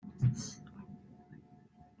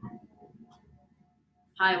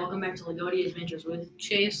Hi, welcome back to Lagodi Adventures with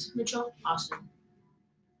Chase. Mitchell, Austin.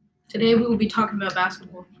 Today we will be talking about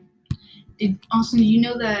basketball. Austin, did you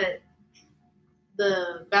know that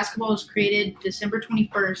the basketball was created December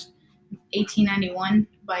 21st, 1891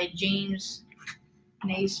 by James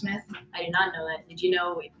Naismith? I did not know that. Did you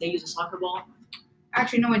know they use a soccer ball?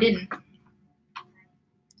 Actually, no, I didn't.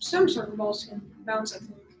 Some soccer balls can bounce, I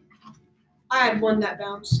think. I had one that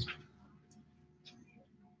bounced.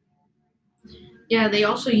 Yeah, they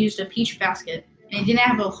also used a peach basket. And it didn't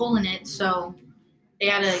have a hole in it, so they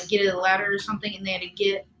had to get a ladder or something, and they had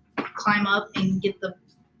to climb up and get the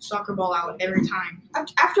soccer ball out every time.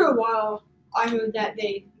 After a while, I heard that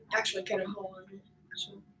they actually cut a hole in it.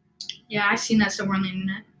 So, Yeah, I seen that somewhere on the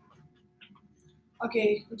internet.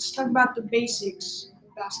 okay, let's talk about the basics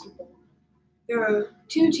of basketball. There are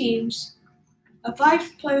two teams.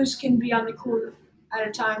 5 players can be on the court at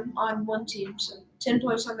a time on one team, so 10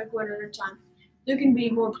 players on the court at a time. There can be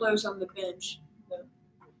more players on the bench.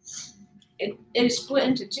 It is split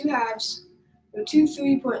into 2 halves. There are 2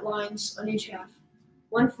 3-point lines on each half,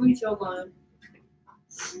 1 free throw line.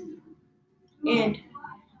 And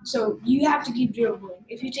so you have to keep dribbling.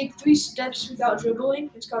 If you take 3 steps without dribbling,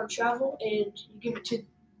 it's called travel, and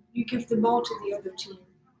you give the ball to the other team.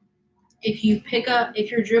 If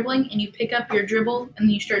you're dribbling and you pick up your dribble and then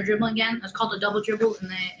you start dribbling again, that's called a double dribble,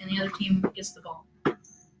 and the other team gets the ball.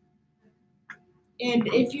 And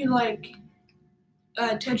if you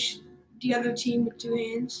touch the other team with 2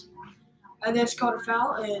 hands, that's called a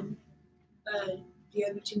foul, and the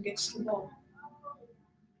other team gets the ball.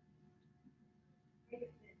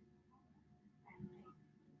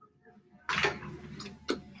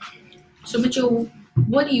 So Mitchell,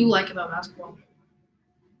 what do you like about basketball?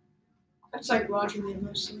 I just like watching it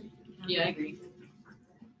mostly. Yeah, I agree.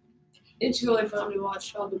 It's really fun to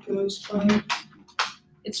watch all the pros play.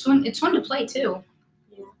 It's fun. It's fun to play too.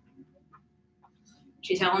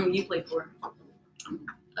 Chase, how long have you played for?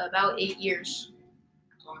 About 8 years.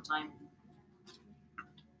 That's a long time.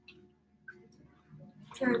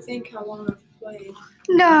 I'm trying to think how long I've played.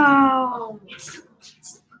 No.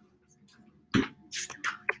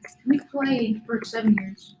 We've played for 7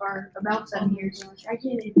 years, or about 7 years. I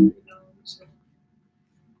can't even know. So.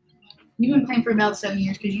 You've been playing for about 7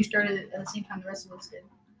 years because you started at the same time the rest of us did,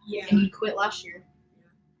 Yeah. and you quit last year.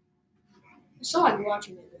 I still like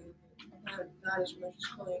watching it though. Not as much as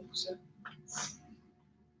playing. So.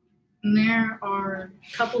 And there are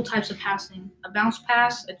a couple types of passing: a bounce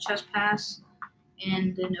pass, a chest pass,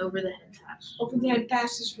 and an over-the-head pass. Over-the-head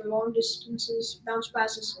passes for long distances. Bounce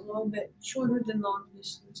passes a little bit shorter than long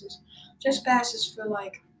distances. Chest passes for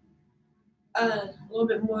a little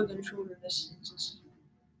bit more than shorter distances.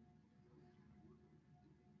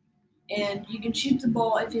 And you can shoot the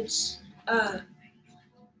ball if it's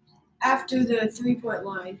after the 3-point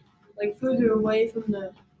line, like further away from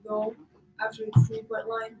the goal after the 3-point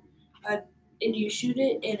line, and you shoot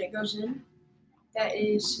it and it goes in. That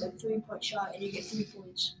is a 3-point shot, and you get 3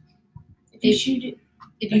 points. If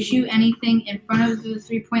you shoot anything in front of the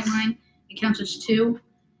 3-point line, it counts as 2.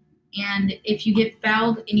 And if you get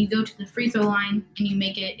fouled and you go to the free throw line and you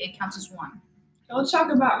make it, it counts as 1. Now let's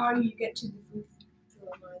talk about how you get to the free throw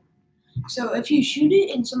line. So if you shoot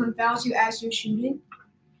it and someone fouls you as you're shooting,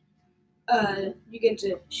 you get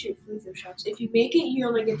to shoot free throw shots. If you make it, you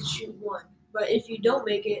only get to shoot 1. But if you don't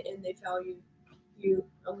make it and they foul you, you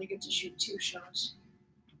only get to shoot 2 shots.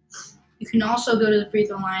 You can also go to the free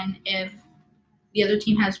throw line if the other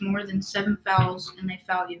team has more than 7 fouls and they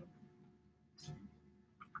foul you.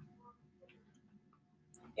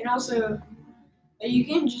 And also, you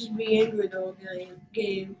can't just be angry the whole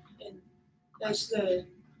game, and that's the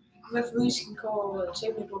referees can call a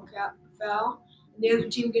technical foul, and the other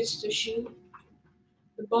team gets to shoot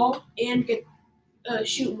the ball and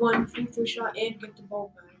shoot 1 free throw shot and get the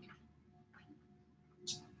ball back.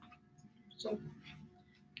 So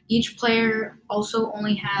each player also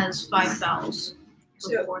only has 5 fouls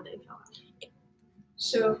before they foul.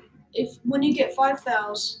 So when you get 5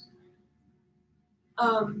 fouls,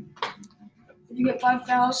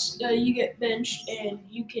 you get benched and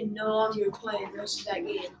you can no longer play the rest of that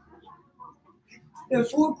game. There are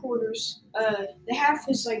 4 quarters. The half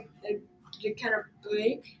is like the kind of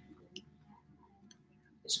break.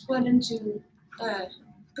 It's split into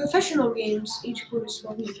professional games. Each quarter is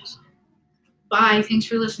 12 minutes. Bye. Thanks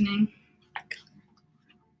for listening.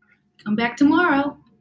 Come back tomorrow.